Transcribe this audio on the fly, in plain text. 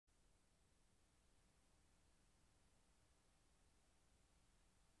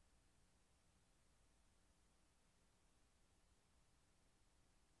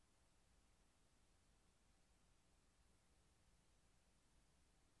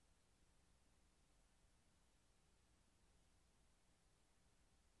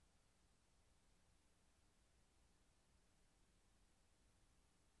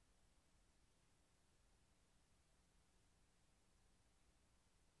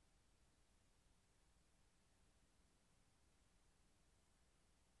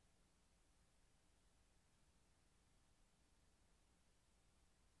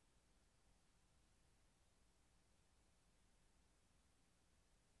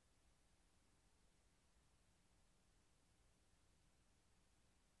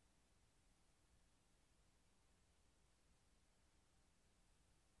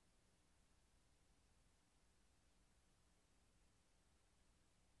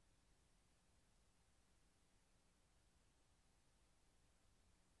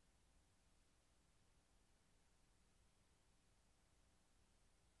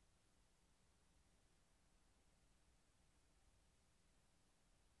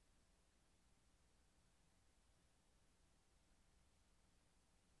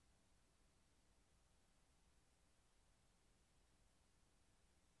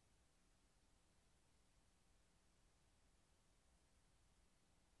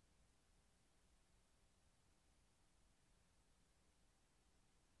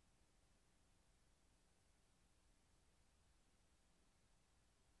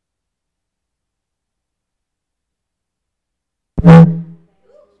My mom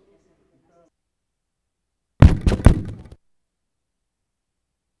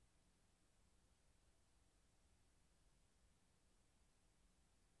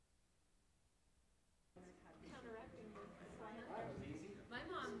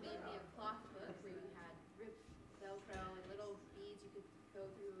made me a cloth book where you had ripped Velcro and little beads you could go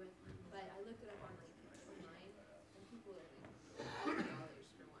through, but I looked it up on online, and people are like $12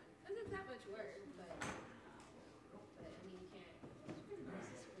 for one. Doesn't that much work, but I mean you can't.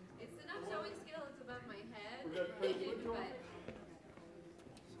 It's enough sewing skill. It's above my head, but.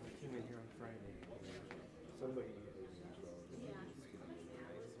 Came in here on Friday. Somebody.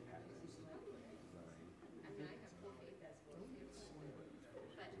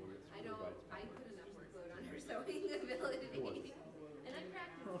 And I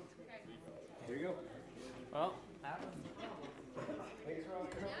practice. There you go. Well, thanks for all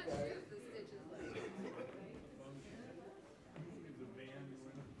your help, guys. The stitches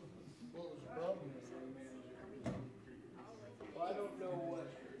What was the problem? Well, I don't know what,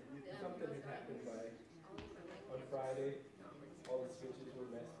 something had happened on Friday. All the switches were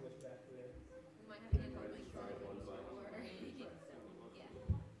messed with back there. We might have to get like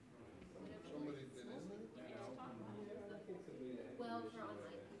Somebody been in there? well, for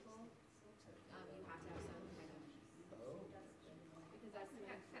online people, you have to have some kind of, because that's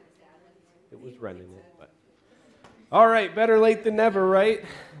kind of sad. It was running it, but. All right, better late than never, right?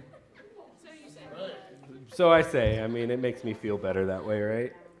 So you said. So I say. I mean, it makes me feel better that way,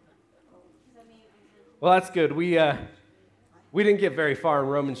 right? Well, that's good. We didn't get very far in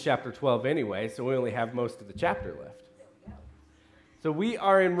Romans chapter 12 anyway, so we only have most of the chapter left. So we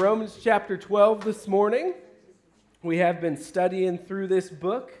are in Romans chapter 12 this morning. We have been studying through this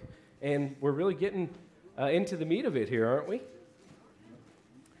book, and we're really getting into the meat of it here, aren't we?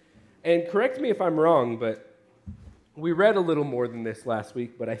 And correct me if I'm wrong, but we read a little more than this last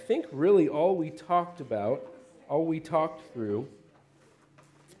week, but I think really all we talked through,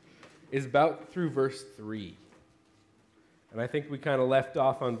 is about through verse 3. And I think we kind of left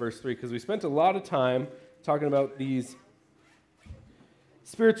off on verse 3 because we spent a lot of time talking about these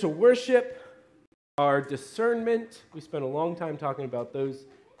spiritual worship, our discernment. We spent a long time talking about those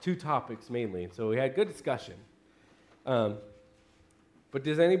two topics mainly. So we had good discussion. But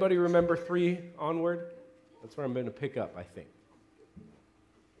does anybody remember 3 onward? That's where I'm going to pick up, I think.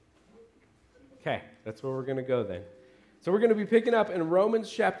 Okay, that's where we're going to go then. So we're going to be picking up in Romans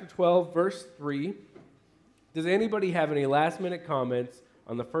chapter 12, verse 3. Does anybody have any last-minute comments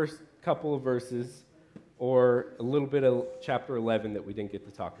on the first couple of verses or a little bit of chapter 11 that we didn't get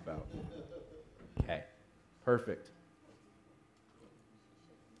to talk about? Okay, perfect.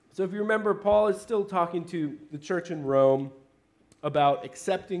 So if you remember, Paul is still talking to the church in Rome about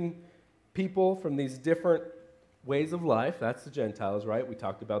accepting people from these different ways of life. That's the Gentiles, right? We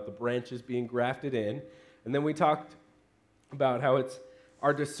talked about the branches being grafted in. And then we talked about how it's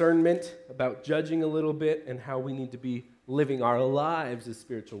our discernment, about judging a little bit, and how we need to be living our lives as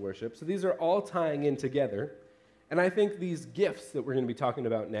spiritual worship. So these are all tying in together. And I think these gifts that we're going to be talking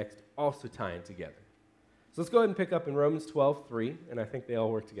about next also tie in together. So let's go ahead and pick up in Romans 12:3, and I think they all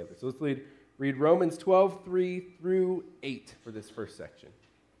work together. So let's read Romans 12:3 through 8 for this first section.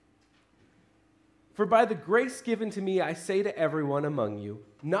 For by the grace given to me, I say to everyone among you,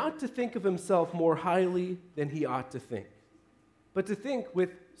 not to think of himself more highly than he ought to think, but to think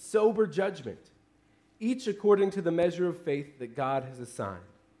with sober judgment, each according to the measure of faith that God has assigned.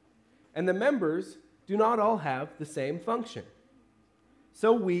 And the members do not all have the same function.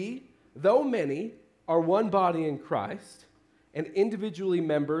 So we, though many, are one body in Christ, and individually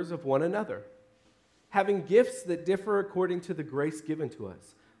members of one another. Having gifts that differ according to the grace given to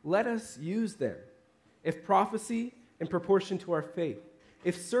us, let us use them. If prophecy, in proportion to our faith.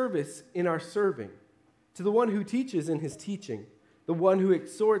 If service, in our serving. To the one who teaches, in his teaching. The one who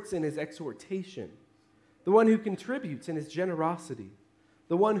exhorts, in his exhortation. The one who contributes, in his generosity.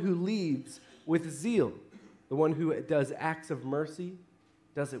 The one who leads, with zeal. The one who does acts of mercy,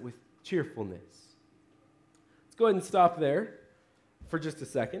 does it with cheerfulness. Let's go ahead and stop there for just a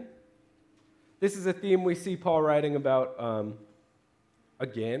second. This is a theme we see Paul writing about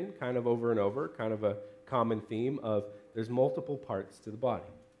again, kind of over and over, kind of a common theme of there's multiple parts to the body.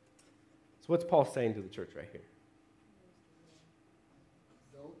 So what's Paul saying to the church right here?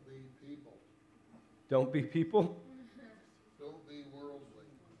 Don't be people. Don't be people? Don't be worldly.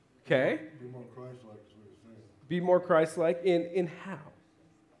 Okay. Be more Christ-like is what he's saying. Be more Christ-like in how?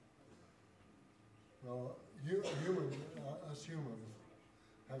 Well, us humans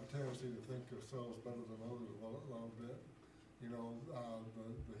have a tendency to think ourselves better than others a little bit. You know,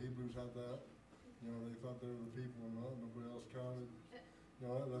 the Hebrews had that. You know, they thought they were the people and nobody else counted. You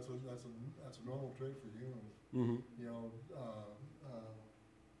know, that's a normal trait for humans. Mm-hmm. You know,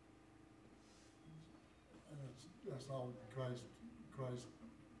 and that's not what Christ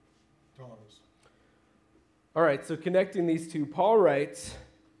taught us. All right, so connecting these two, Paul writes,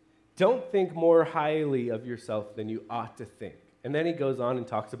 don't think more highly of yourself than you ought to think. And then he goes on and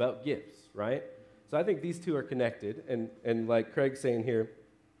talks about gifts, right? So I think these two are connected. And like Craig's saying here,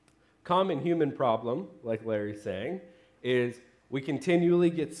 common human problem, like Larry's saying, is we continually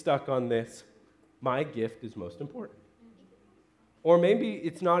get stuck on this, my gift is most important. Or maybe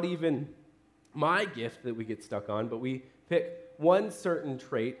it's not even my gift that we get stuck on, but we pick one certain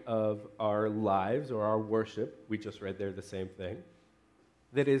trait of our lives or our worship, we just read there the same thing,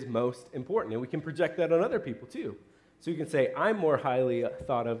 that is most important. And we can project that on other people too. So you can say, I'm more highly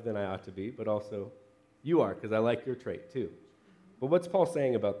thought of than I ought to be, but also you are, because I like your trait too. But what's Paul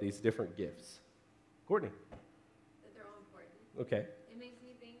saying about these different gifts? Courtney. That they're all important. Okay. It makes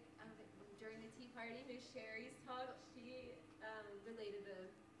me think of during the Tea Party, Miss Sherry's talk, she related a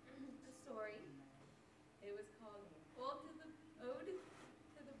story. It was called Ode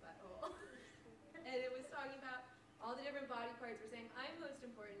to the Butthole. And it was talking about all the different body parts were saying, I'm most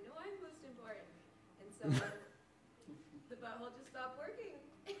important, no, I'm most important. And so the butthole just stopped working.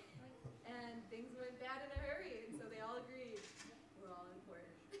 And things went bad in a hurry, and so they all agreed, we're all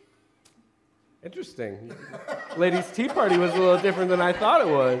important. Interesting. Ladies' Tea Party was a little different than I thought it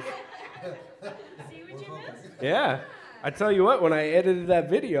was. See what you missed? Yeah. I tell you what, when I edited that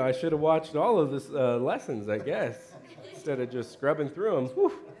video, I should have watched all of this lessons, I guess, instead of just scrubbing through them.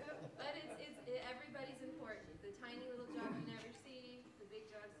 Whew. But everybody's important. The tiny little job you never see, the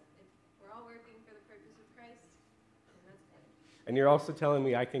big jobs, we're all working for the purpose of Christ, and that's good. And you're also telling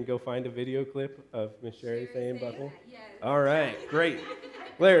me I can go find a video clip of Miss Sherry saying that, butthole? yes. All right, great.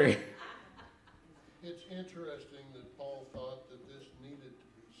 Larry. It's interesting that Paul thought that this needed to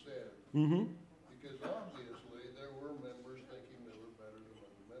be said, Mm-hmm. because obviously there were members thinking they were better than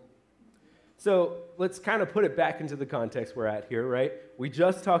other members. So let's kind of put it back into the context we're at here, right? We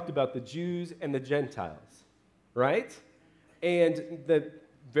just talked about the Jews and the Gentiles, right? And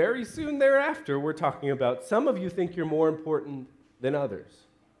very soon thereafter, we're talking about some of you think you're more important than others.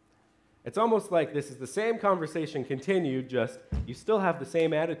 It's almost like this is the same conversation continued, just you still have the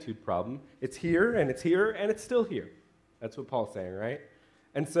same attitude problem. It's here, and it's here, and it's still here. That's what Paul's saying, right?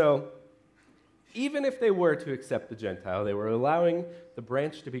 And so even if they were to accept the Gentile, they were allowing the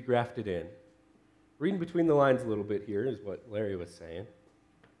branch to be grafted in. Reading between the lines a little bit here is what Larry was saying.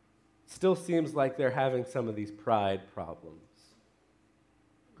 Still seems like they're having some of these pride problems.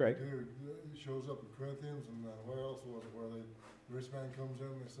 Greg? Dude, it shows up in Corinthians, and where else was it? Where the rich man comes in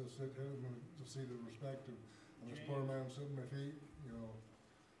and they says, sit here to see the respect of this poor man sitting at their feet. You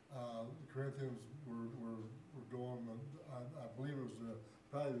know, the Corinthians were going, I believe it was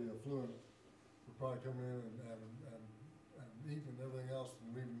probably the affluent were probably coming in and eating and everything else,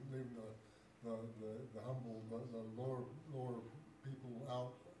 and leaving the humble, the lower people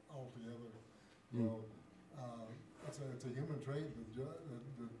out altogether. You know, it's a human trait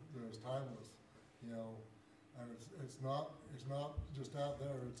that is timeless. You know, and it's not just out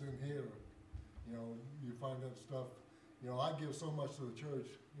there. It's in here. You know, you find that stuff. You know, I give so much to the church.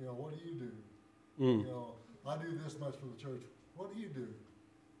 You know, what do you do? You know, I do this much for the church. What do you do?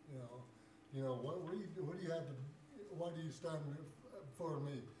 You know, what do you have to? Why do you stand for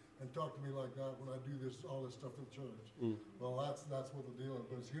me and talk to me like that when I do all this stuff for the church? Well, that's what the deal is.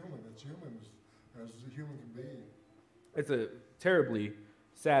 But it's human. It's human as a human can be. It's a terribly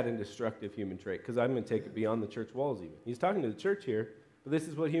sad and destructive human trait, because I'm going to take it beyond the church walls even. He's talking to the church here, but this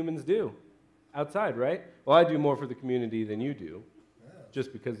is what humans do outside, right? Well, I do more for the community than you do,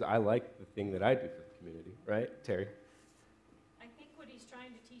 just because I like the thing that I do for the community, right? Terry? I think what he's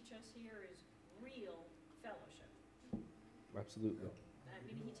trying to teach us here is real fellowship. Absolutely. I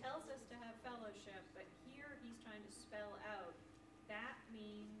mean, he tells us to have fellowship, but here he's trying to spell out that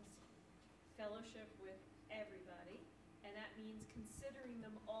means fellowship with everybody, and that means considering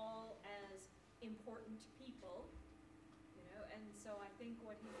them all as important people, you know, and so I think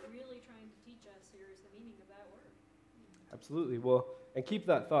what he's really trying to teach us here is the meaning of that word. Absolutely. Well, and keep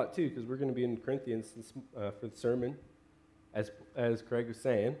that thought too, because we're going to be in Corinthians for the sermon, as Craig was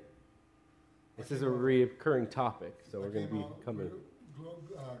saying. This is a recurring topic, so we're going to be coming.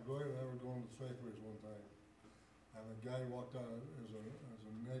 Gloria and I were going to Safeways one time, and a guy walked out as a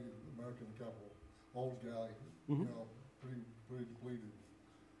Native American couple, old guy, you know, pretty depleted,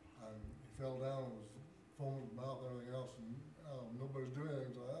 and he fell down and was foaming at the mouth and everything else, and nobody's doing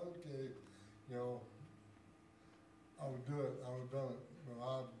anything. So okay, you know, I would do it. I would have done it, but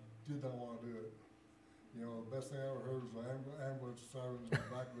I did not want to do it. You know, the best thing I ever heard was the ambulance sirens in the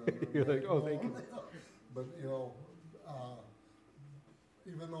background. You're like, oh, thank you. But, you know,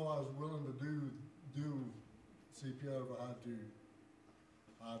 even though I was willing to do CPR if I had to,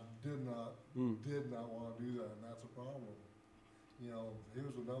 I did not want to do that, and that's a problem. You know, he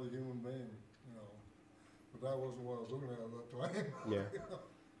was another human being, you know, but that wasn't what I was looking at that time.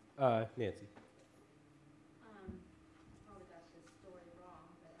 Yeah. Nancy. Probably got this story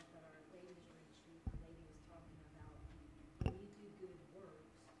wrong, but at our ladies' retreat, the lady was talking about when you do good works,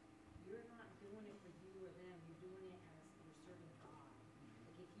 you're not doing it for you or them, you're doing it as you're serving God.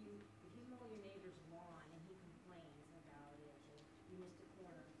 Like if you mow your neighbor's lawn and he complains about it, or you missed a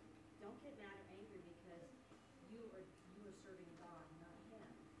corner, don't get mad or angry because you are serving God, not him.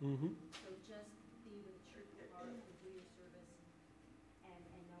 Mm-hmm. So just be with a cheerful heart and do your service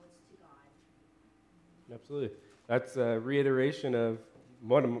and know it's to God. Absolutely. That's a reiteration of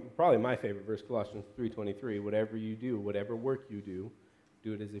probably my favorite verse, Colossians 3:23. Whatever you do, whatever work you do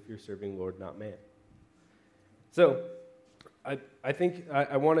it as if you're serving Lord, not man. So I think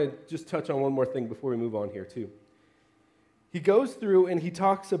I want to just touch on one more thing before we move on here, too. He goes through and he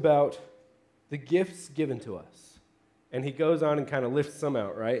talks about the gifts given to us. And he goes on and kind of lifts some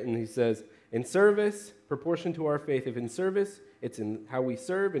out, right? And he says, in service, proportion to our faith. If in service, it's in how we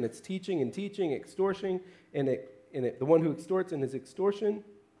serve, and it's teaching, extortion, and the one who extorts in his extortion,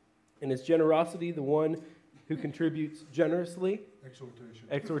 and his generosity, the one who contributes generously.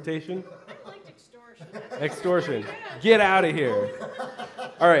 Exhortation. I liked extortion. Extortion. Get out of here.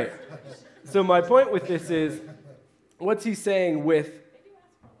 All right. So my point with this is, what's he saying with? They do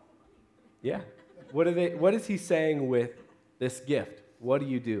ask for a lot of money. Yeah. What is he saying with this gift? What do?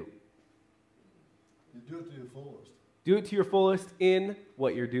 You do it to your fullest. Do it to your fullest in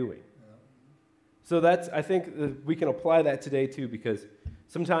what you're doing. Yeah. So I think we can apply that today too, because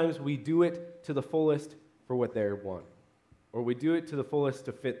sometimes we do it to the fullest for what they want, or we do it to the fullest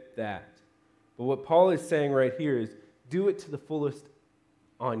to fit that. But what Paul is saying right here is do it to the fullest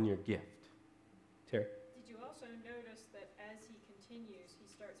on your gift. Tara? Did you also notice that as he continues, he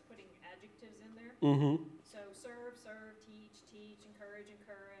starts putting adjectives in there? Mm-hmm. So serve, teach, encourage,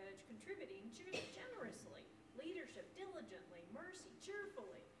 contributing generously, leadership, diligently, mercy,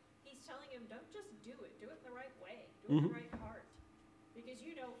 cheerfully. He's telling him, don't just do it in the right way, do it in the right heart. Because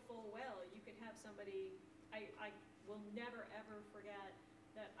you know full well you could have somebody, I will never ever forget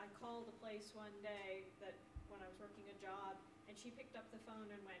that I called a place one day that when I was working a job, and she picked up the phone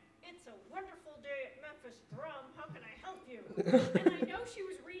and went, "It's a wonderful day at Memphis Drum, how can I help you?" And I know she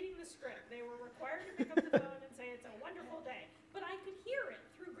was reading the script. They were required to pick up the phone and say, "It's a wonderful day." But I could hear it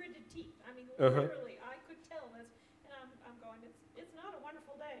through gritted teeth. I mean, literally, I could tell this. And I'm going, it's not a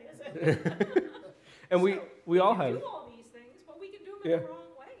wonderful day, is it? And So, we all can have. do all these things, but we can do them in the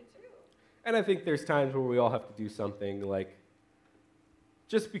wrong way, too. And I think there's times where we all have to do something like,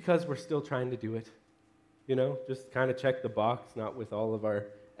 just because we're still trying to do it, just kind of check the box, not with all of our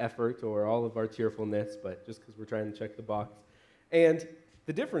effort or all of our cheerfulness, but just because we're trying to check the box. And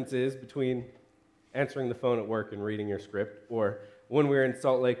the difference is between answering the phone at work and reading your script, or when we were in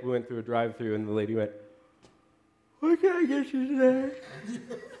Salt Lake, we went through a drive-thru and the lady went, "What can I get you today?"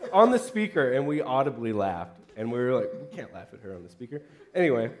 on the speaker, and we audibly laughed. And we were like, we can't laugh at her on the speaker.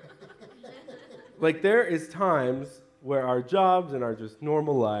 Anyway, like there is times where our jobs and our just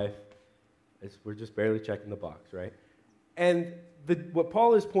normal life, we're just barely checking the box, right? And what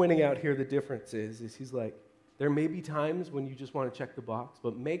Paul is pointing out here, the difference is he's like, there may be times when you just want to check the box,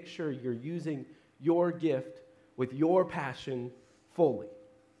 but make sure you're using your gift with your passion fully.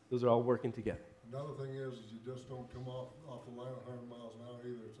 Those are all working together. Another thing is you just don't come off the line 100 miles an hour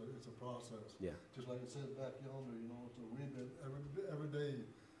either. It's a process. Yeah. Just like it said back yonder, it's a wee bit, every day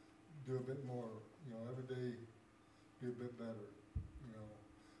do a bit more, every day be a bit better,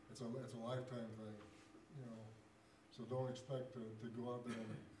 It's a lifetime thing, So don't expect to go out there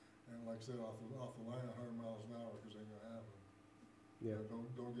and like I said, off the line 100 miles an hour, because it ain't gonna happen. Yeah.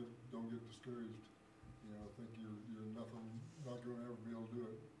 Don't get discouraged. Think you're not gonna ever be able to do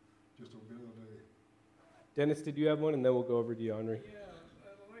it. Just a bit of a day. Dennis, did you have one? And then we'll go over to you, Henri. Yeah,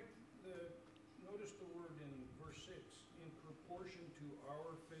 I like notice the word in verse 6, in proportion to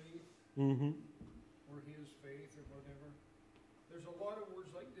our faith, Mm-hmm. or his faith, or whatever. There's a lot of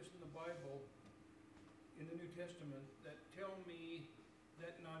words like this in the Bible, in the New Testament, that tell me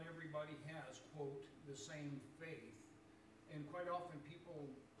that not everybody has, quote, the same faith. And quite often people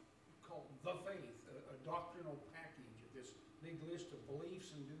call the faith a doctrinal package of this big list of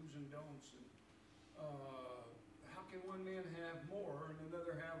beliefs and do's and don'ts. And how can one man have more and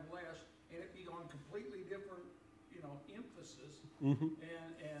another have less, and it be on completely different, emphasis? Mm-hmm.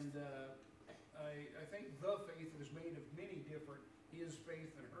 And I I think the faith is made of many different, his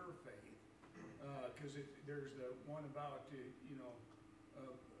faith and her faith. Because there's the one about, there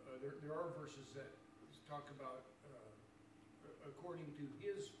are verses that talk about according to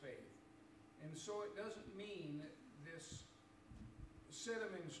his faith. And so it doesn't mean this set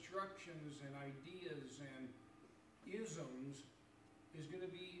of instructions and ideas and isms is going to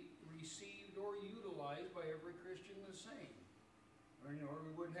be received or utilized by every Christian the same. Or, or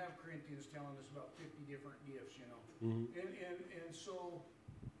we wouldn't have Corinthians telling us about 50 different gifts, Mhm. And so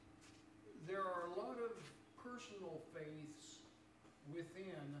there are a lot of personal faiths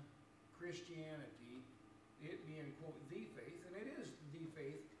within Christianity, it being, quote, the faith, and it is the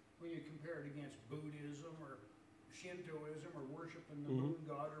faith when you compare it against Buddhism or Shintoism or worshiping the moon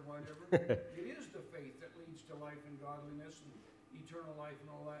god or whatever. It is the faith that leads to life and godliness and eternal life and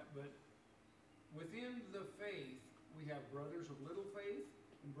all that, but within the faith, we have brothers of little faith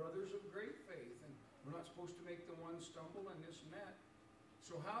and brothers of great faith, and we're not supposed to make the one stumble and this and that.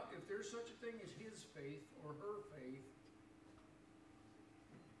 So how, if there's such a thing as his faith or her faith,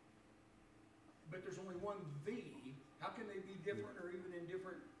 but there's only one thee, how can they be different or even in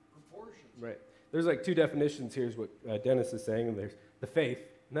different proportions? Right. There's like two definitions. Here's what Dennis is saying, and there's the faith,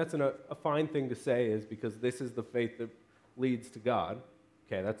 and that's a fine thing to say, is because this is the faith that leads to God.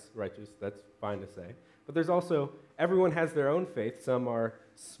 Okay, that's righteous. That's fine to say. But there's also, everyone has their own faith. Some are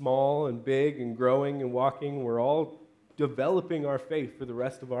small and big and growing and walking. We're all developing our faith for the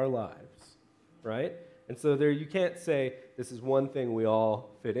rest of our lives, right? And so there, you can't say this is one thing we all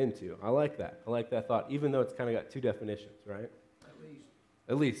fit into. I like that. I like that thought, even though it's kind of got two definitions, right?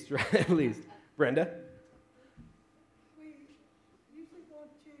 At least, right? At least. Brenda? We usually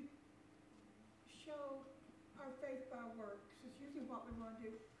want to show our faith by works. It's usually what we want to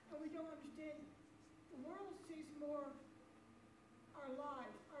do. And we don't understand, the world sees more our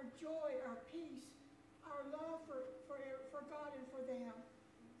life, our joy, our peace, our love for God and for them.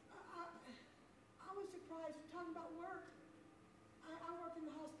 I was surprised, talking about work. I work in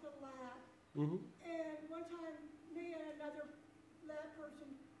the hospital lab. Mm-hmm. And one time, me and another lab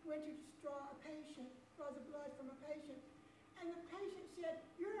person went to draw the blood from a patient. And the patient said,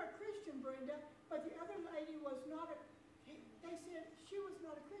 "You're a Christian, Brenda," but the other lady was not they said she was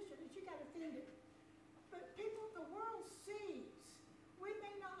not a Christian, and she got offended. But people, the world sees. We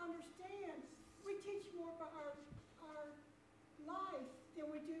may not understand. We teach more by our life than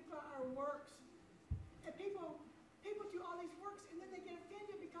we do by our works. And people do all these works, and then they get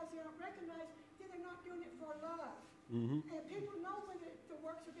offended because they don't recognize that they're not doing it for love. Mm-hmm. And people know when the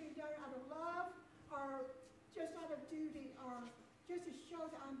works are being done out of love, or just out of duty, or just to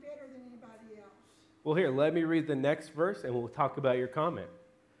show that I'm better than anybody else. Well, here, let me read the next verse, and we'll talk about your comment.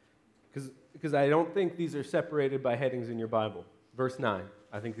 Because I don't think these are separated by headings in your Bible. Verse 9.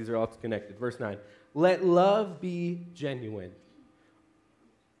 I think these are all connected. Verse 9. Let love be genuine.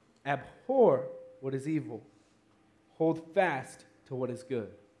 Abhor what is evil. Hold fast to what is good.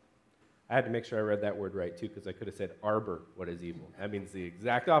 I had to make sure I read that word right, too, because I could have said arbor what is evil. That means the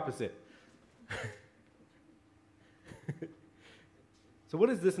exact opposite. So what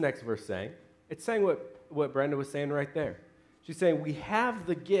is this next verse saying? It's saying what Brenda was saying right there. She's saying we have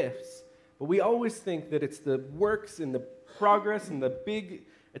the gifts, but we always think that it's the works and the progress and the big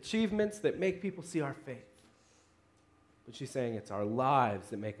achievements that make people see our faith. But she's saying it's our lives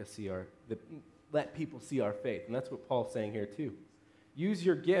that make us see that let people see our faith. And that's what Paul's saying here too. Use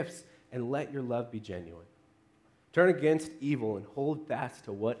your gifts and let your love be genuine. Turn against evil and hold fast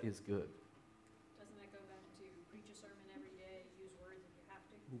to what is good. Doesn't that go back to preach a sermon every day, use words if you have to?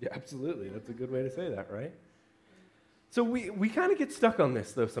 Yeah, absolutely. That's a good way to say that, right? So we kind of get stuck on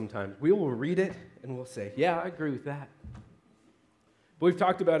this, though, sometimes. We will read it, and we'll say, yeah, I agree with that. But we've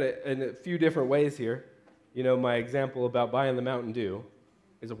talked about it in a few different ways here. You know, my example about buying the Mountain Dew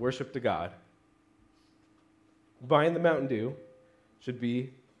is a worship to God. Buying the Mountain Dew should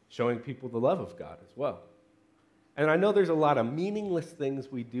be showing people the love of God as well. And I know there's a lot of meaningless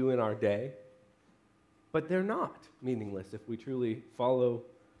things we do in our day, but they're not meaningless if we truly follow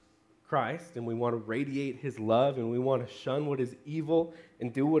Christ and we want to radiate his love and we want to shun what is evil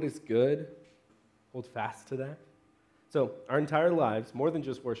and do what is good. Hold fast to that. So our entire lives, more than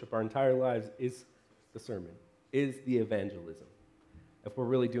just worship, our entire lives is the sermon, is the evangelism, if we're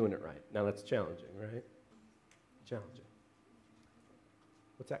really doing it right. Now that's challenging, right? Challenging.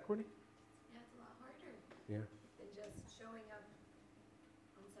 What's that, Courtney? Yeah, it's a lot harder Yeah. than just showing up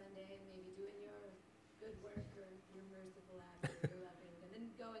on Sunday and maybe doing your good work or your merciful acts or your loving, and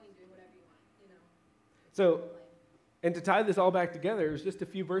then going and doing whatever you want, you know. So, and to tie this all back together, it was just a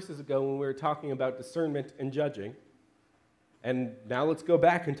few verses ago when we were talking about discernment and judging. And now let's go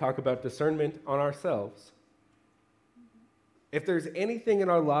back and talk about discernment on ourselves. If there's anything in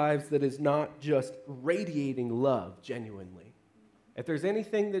our lives that is not just radiating love genuinely, if there's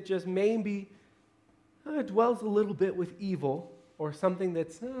anything that just maybe dwells a little bit with evil or something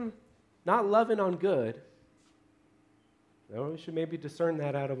that's not loving on good, we should maybe discern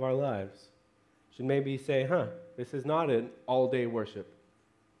that out of our lives. Should maybe say, this is not an all-day worship.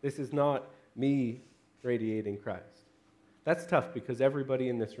 This is not me radiating Christ. That's tough because everybody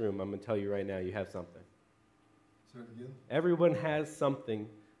in this room, I'm going to tell you right now, you have something. Say it again. Everyone has something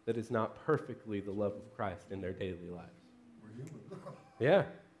that is not perfectly the love of Christ in their daily lives. We're human. Yeah.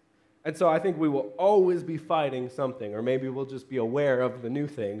 And so I think we will always be fighting something, or maybe we'll just be aware of the new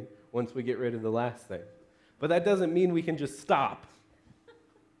thing once we get rid of the last thing. But that doesn't mean we can just stop.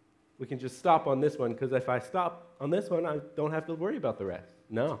 We can just stop on this one, because if I stop on this one, I don't have to worry about the rest.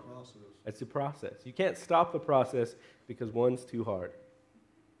 No. It's a process. It's a process. You can't stop the process because one's too hard.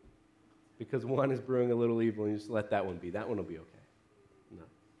 Because one is brewing a little evil, and you just let that one be. That one will be okay. No.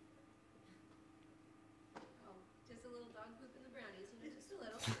 Oh, just a little dog poop in the brownies, just a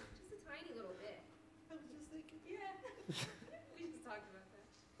little, just a tiny little bit. I was just thinking, Yeah. We just talked about that.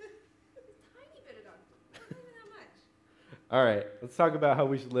 Just a tiny bit of dog poop, not even that much. All right, let's talk about how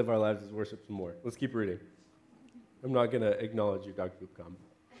we should live our lives as worship some more. Let's keep reading. I'm not going to acknowledge your dog poop comment.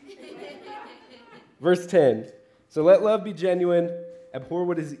 Verse 10. So let love be genuine, abhor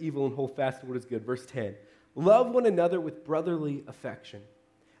what is evil, and hold fast to what is good. Verse 10. Love one another with brotherly affection.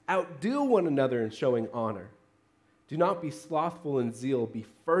 Outdo one another in showing honor. Do not be slothful in zeal. Be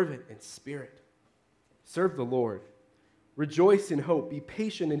fervent in spirit. Serve the Lord. Rejoice in hope. Be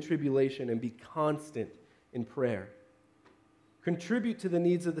patient in tribulation, and be constant in prayer. Contribute to the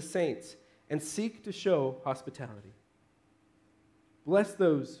needs of the saints, and seek to show hospitality. Bless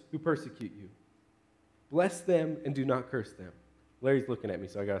those who persecute you. Bless them and do not curse them. Larry's looking at me,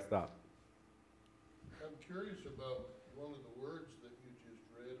 so I got to stop. I'm curious about one of the words that you just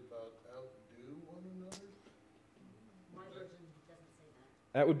read about outdo one another. My version doesn't say that.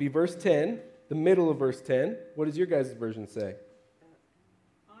 That would be verse 10, the middle of verse 10. What does your guys' version say?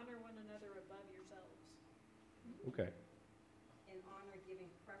 Honor one another above yourselves. Okay. And honor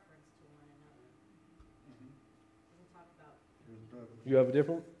giving preference to one another. Doesn't talk about. Here's the preference. You have a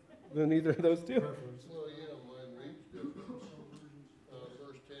different than either of those two? Preference. Well, yeah, mine reads different.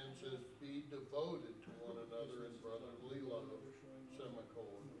 Verse 10 says, be devoted to one another in brotherly love,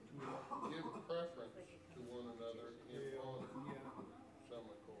 semicolon. Give preference to one another in honor,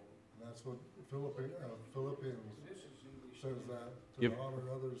 semicolon. And that's what Philippians says, that to Yep. honor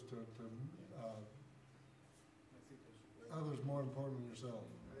others, to others more important than yourself.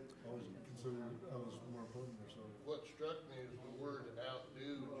 Always consider others more important than yourself. What struck me is the word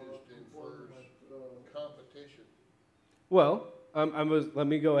outdo just infers competition. Well, let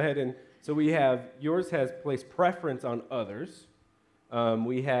me go ahead and, so we have, yours has placed preference on others.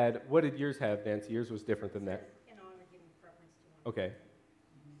 We had, what did yours have, Nancy? Yours was different than that. And honor giving preference to one. Okay.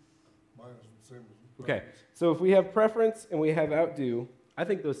 Mine is the same as Okay. So if we have preference and we have outdo, I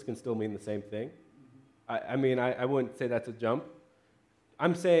think those can still mean the same thing. I mean, I wouldn't say that's a jump.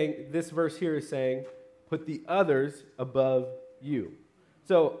 I'm saying, this verse here is saying, put the others above you.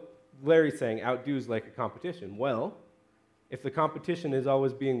 So Larry's saying outdo is like a competition. Well, if the competition is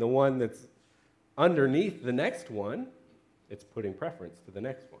always being the one that's underneath the next one, it's putting preference to the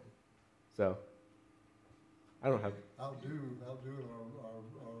next one. So, I don't have... Outdo in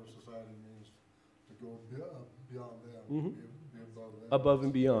our society means to go beyond them, Mhm. be above them. above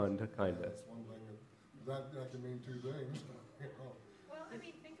and beyond, kind of. That's one thing that can mean two things. You know. Well, I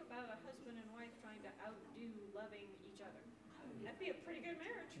mean, think about a husband and wife trying to outdo loving each other. That'd be a pretty good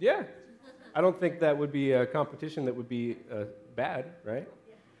marriage. Yeah. I don't think that would be a competition that would be bad, right?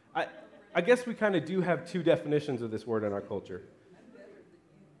 I guess we kind of do have two definitions of this word in our culture.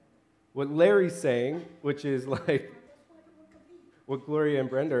 What Larry's saying, which is like what Gloria and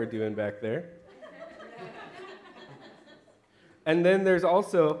Brenda are doing back there. And then there's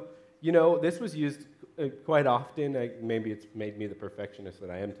also, this was used quite often. Maybe it's made me the perfectionist that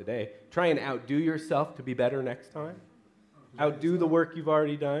I am today. Try and outdo yourself to be better next time. Outdo the work you've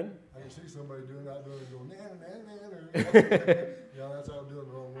already done. I can see somebody doing that, and going, that's outdoing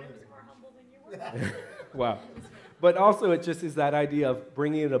the wrong way. I was more humble than you were. Wow. But also it just is that idea of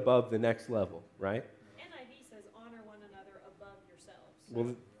bringing it above the next level, right? NIV says honor one another above yourselves.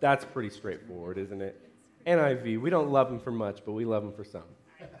 Well, that's pretty straightforward, isn't it? NIV, we don't love them for much, but we love them for some.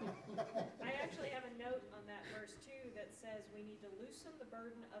 I actually have a note on that verse too that says we need to loosen the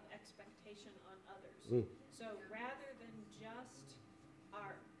burden of expectation on others. Mm. So rather than just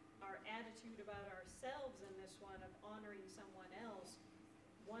our attitude about ourselves in this one of honoring someone else,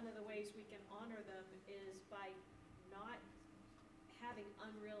 one of the ways we can honor them is by not having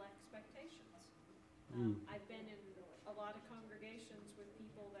unreal expectations. I've been in a lot of congregations with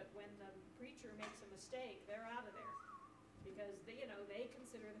people that when the preacher makes a mistake, they're out of there. Because they, they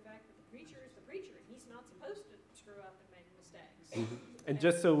consider the fact that the preacher is the preacher and he's not supposed to screw up and make mistakes. And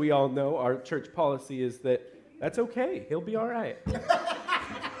just so we all know, our church policy is that that's okay. He'll be all right.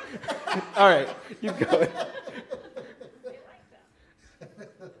 All right, keep going. They like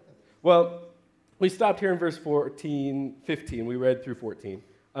that. Well, we stopped here in verse 15. We read through 14.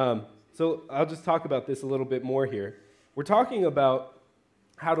 So I'll just talk about this a little bit more here. We're talking about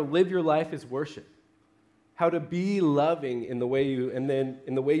how to live your life as worship, how to be loving in the way you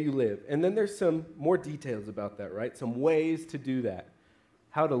live. And then there's some more details about that, right? Some ways to do that.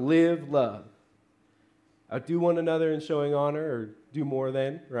 How to live love. Outdo one another in showing honor, or do more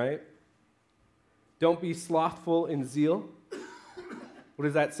than, right? Don't be slothful in zeal. What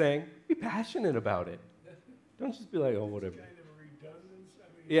is that saying? Be passionate about it. Don't just be like, oh, whatever. Kind of a redundance.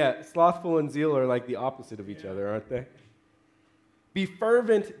 Yeah, slothful and zeal are like the opposite of each other, aren't they? Be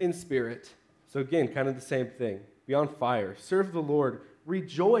fervent in spirit. So again, kind of the same thing. Be on fire. Serve the Lord.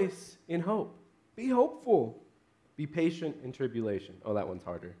 Rejoice in hope. Be hopeful. Be patient in tribulation. Oh, that one's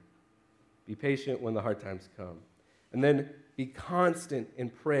harder. Be patient when the hard times come. And then be constant in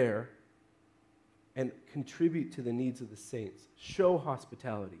prayer and contribute to the needs of the saints. Show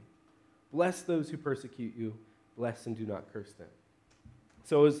hospitality. Bless those who persecute you. Bless and do not curse them.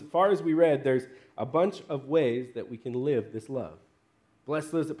 So as far as we read, there's a bunch of ways that we can live this love. Bless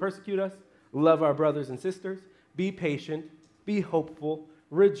those that persecute us. Love our brothers and sisters. Be patient. Be hopeful.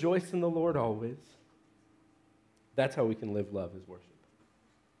 Rejoice in the Lord always. That's how we can live love as worship.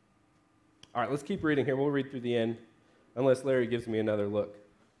 All right, let's keep reading here. We'll read through the end, unless Larry gives me another look.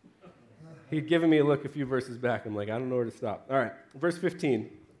 He'd given me a look a few verses back. I'm like, I don't know where to stop. All right, verse 15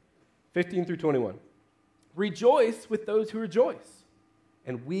 through 21. Rejoice with those who rejoice,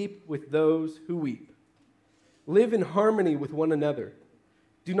 and weep with those who weep. Live in harmony with one another.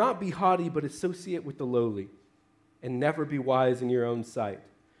 Do not be haughty, but associate with the lowly, and never be wise in your own sight.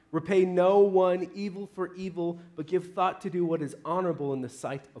 Repay no one evil for evil, but give thought to do what is honorable in the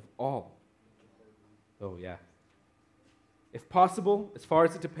sight of all. Oh, yeah. If possible, as far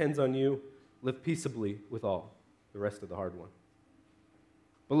as it depends on you, live peaceably with all. The rest of the hard one.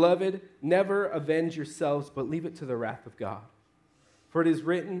 Beloved, never avenge yourselves, but leave it to the wrath of God. For it is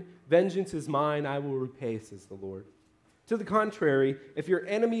written, vengeance is mine, I will repay, says the Lord. To the contrary, if your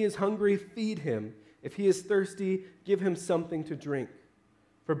enemy is hungry, feed him. If he is thirsty, give him something to drink.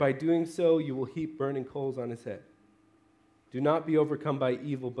 For by doing so, you will heap burning coals on his head. Do not be overcome by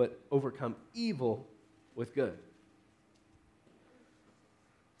evil, but overcome evil with good.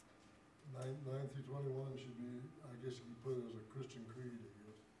 9 through 21 should be, I guess you could put it as a Christian creed, I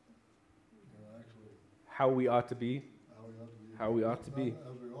guess. Actually. How we ought to be. How we ought to be. How we ought to be. Not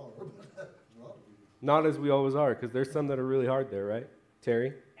as we are, but as we ought to be. Not as we always are, because there's some that are really hard there, right?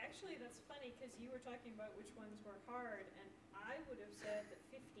 Terry? Actually, that's funny because you were talking about which ones were hard, and I would have said that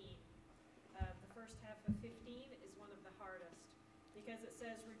 15, the first half of 15 is one of the hardest because it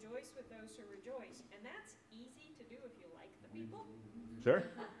says rejoice with those who rejoice, and that's easy to do if you like the people. Sure.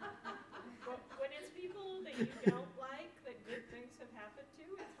 But when it's people that you don't like, that good things have happened to,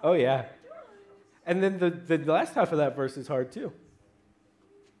 it's hard Oh, yeah. to rejoice. And then the last half of that verse is hard too.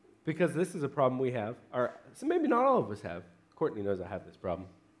 Because this is a problem we have. So maybe not all of us have. Courtney knows I have this problem.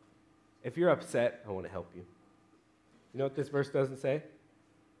 If you're upset, I want to help you. You know what this verse doesn't say?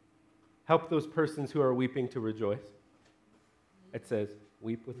 Help those persons who are weeping to rejoice. It says,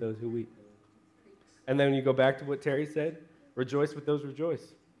 weep with those who weep. And then you go back to what Terry said, rejoice with those who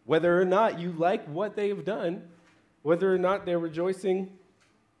rejoice. Whether or not you like what they have done, whether or not they're rejoicing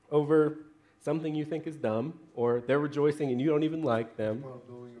over something you think is dumb, or they're rejoicing and you don't even like them.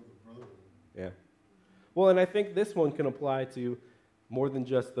 Yeah. Well, and I think this one can apply to more than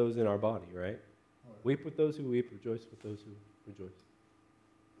just those in our body, right? Weep with those who weep, rejoice with those who rejoice.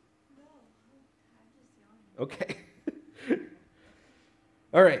 No, I'm just yawning. Okay.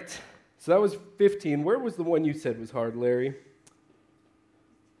 All right. So that was 15. Where was the one you said was hard, Larry?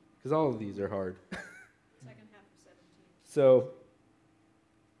 Because all of these are hard. Second half of 17. So,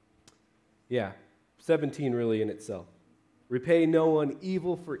 yeah, 17 really in itself. Repay no one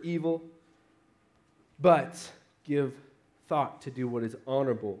evil for evil, but give thought to do what is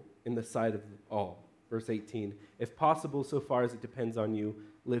honorable in the sight of all. Verse 18, if possible, so far as it depends on you,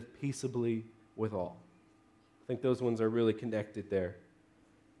 live peaceably with all. I think those ones are really connected there.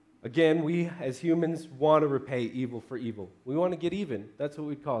 Again, we as humans want to repay evil for evil. We want to get even. That's what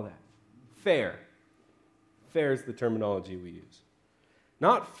we'd call that. fair. Fair is the terminology we use.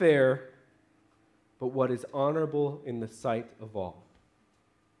 Not fair, but what is honorable in the sight of all.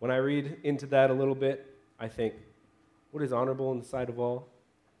 When I read into that a little bit, I think, what is honorable in the sight of all?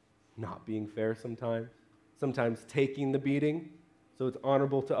 Not being fair sometimes. Sometimes taking the beating, so it's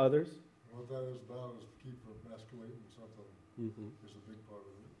honorable to others. What that is about is to keep from escalating something, is a big part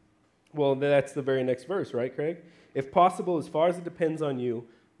of it. Well, that's the very next verse, right, Craig? If possible, as far as it depends on you,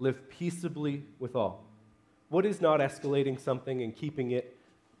 live peaceably with all. What is not escalating something and keeping it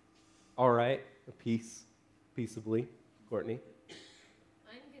all right, peaceably? Courtney?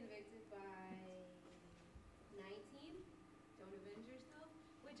 I'm convicted by 19, don't avenge yourself,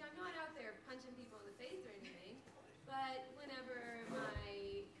 which I'm not out there punching people in the face or anything, but whenever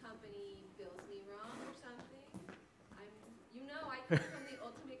my company bills me wrong or something, I can become the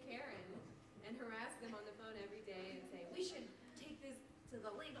ultimate Karen and harass them on the phone every day and say, we should take this to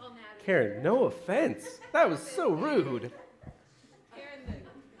the legal matter. Karen, no offense. That was so rude. Karen the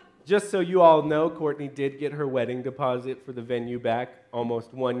Just so you all know, Courtney did get her wedding deposit for the venue back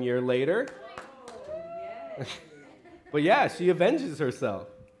almost 1 year later. But yeah, she avenges herself.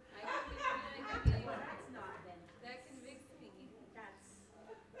 That convicts me.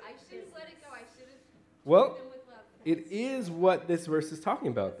 I should have let it go. I should have Well, treated them with love. it is what this verse is talking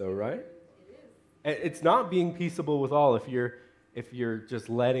about, though, right? It is. It's not being peaceable with all if you're just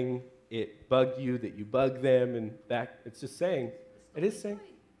letting it bug you that you bug them, and that it's just saying, it is saying,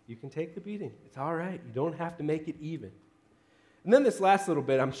 you can take the beating. It's all right. You don't have to make it even. And then this last little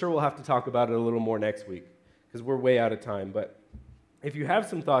bit, I'm sure we'll have to talk about it a little more next week because we're way out of time. But if you have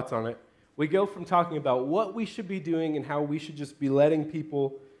some thoughts on it, we go from talking about what we should be doing and how we should just be letting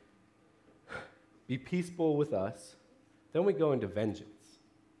people be peaceful with us. Then we go into vengeance.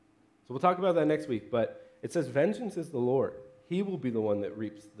 So we'll talk about that next week. But it says, vengeance is the Lord. He will be the one that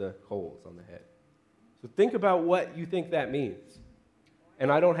reaps the coals on the head. So think about what you think that means.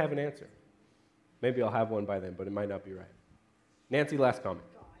 And I don't have an answer. Maybe I'll have one by then, but it might not be right. Nancy, last comment.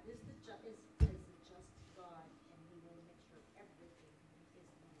 God is a just God, and He will make sure everything is in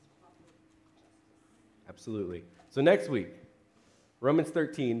His proper justice. Absolutely. So next week, Romans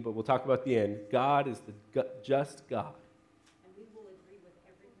 13, but we'll talk about the end. God is the just God. And we will agree with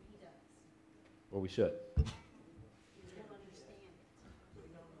everything He does. Or we should. We will understand it.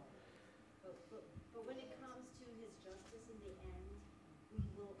 But when it comes to His justice in the end, we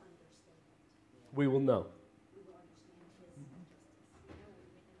will understand it. We will know. We will understand His justice.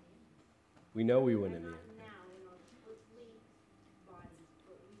 We know we win in the Not end. now in our earthly bodies,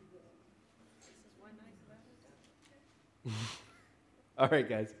 but we will. This is one nice letter. All right,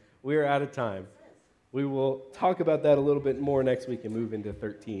 guys. We are out of time. We will talk about that a little bit more next week and move into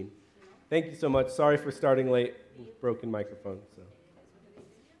 13. Thank you so much. Sorry for starting late. Broken microphone. So.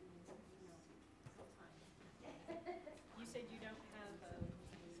 You said you don't have,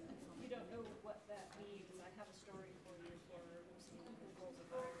 you don't know what that means. I have a story for you for some goals of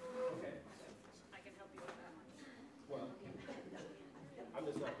fire. Okay. I can help you with that one. Well, I'm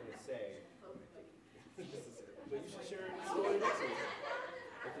just not going to say. But you should share a story next week.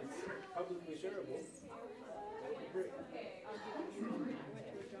 If it's publicly shareable, that would be great. I'll give you a story. I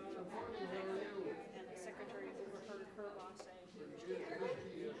went to a job and the secretary overheard her boss saying she was convinced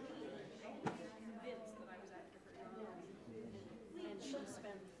that I was after her job. And she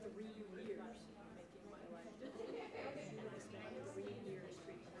spent 3 years making my life difficult. And I spent 3 years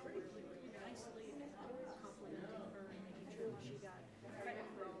treating her really, really nicely and complimenting her and making sure she got credit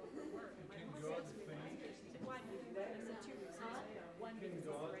for all of her work. And my boss asked me one day, she said, why do you do that? I said 2 reasons. One, because it's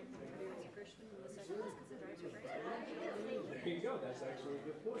the right thing to do as a Christian, and the second is because it drives her crazy. There you go. That's actually a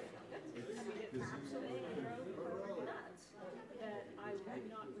good point. It absolutely drove her nuts that I would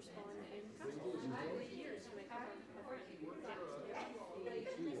not respond in kind. 3 years to make her a friend. Yeah,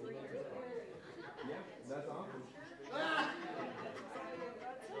 3 years. Yeah, that's awesome.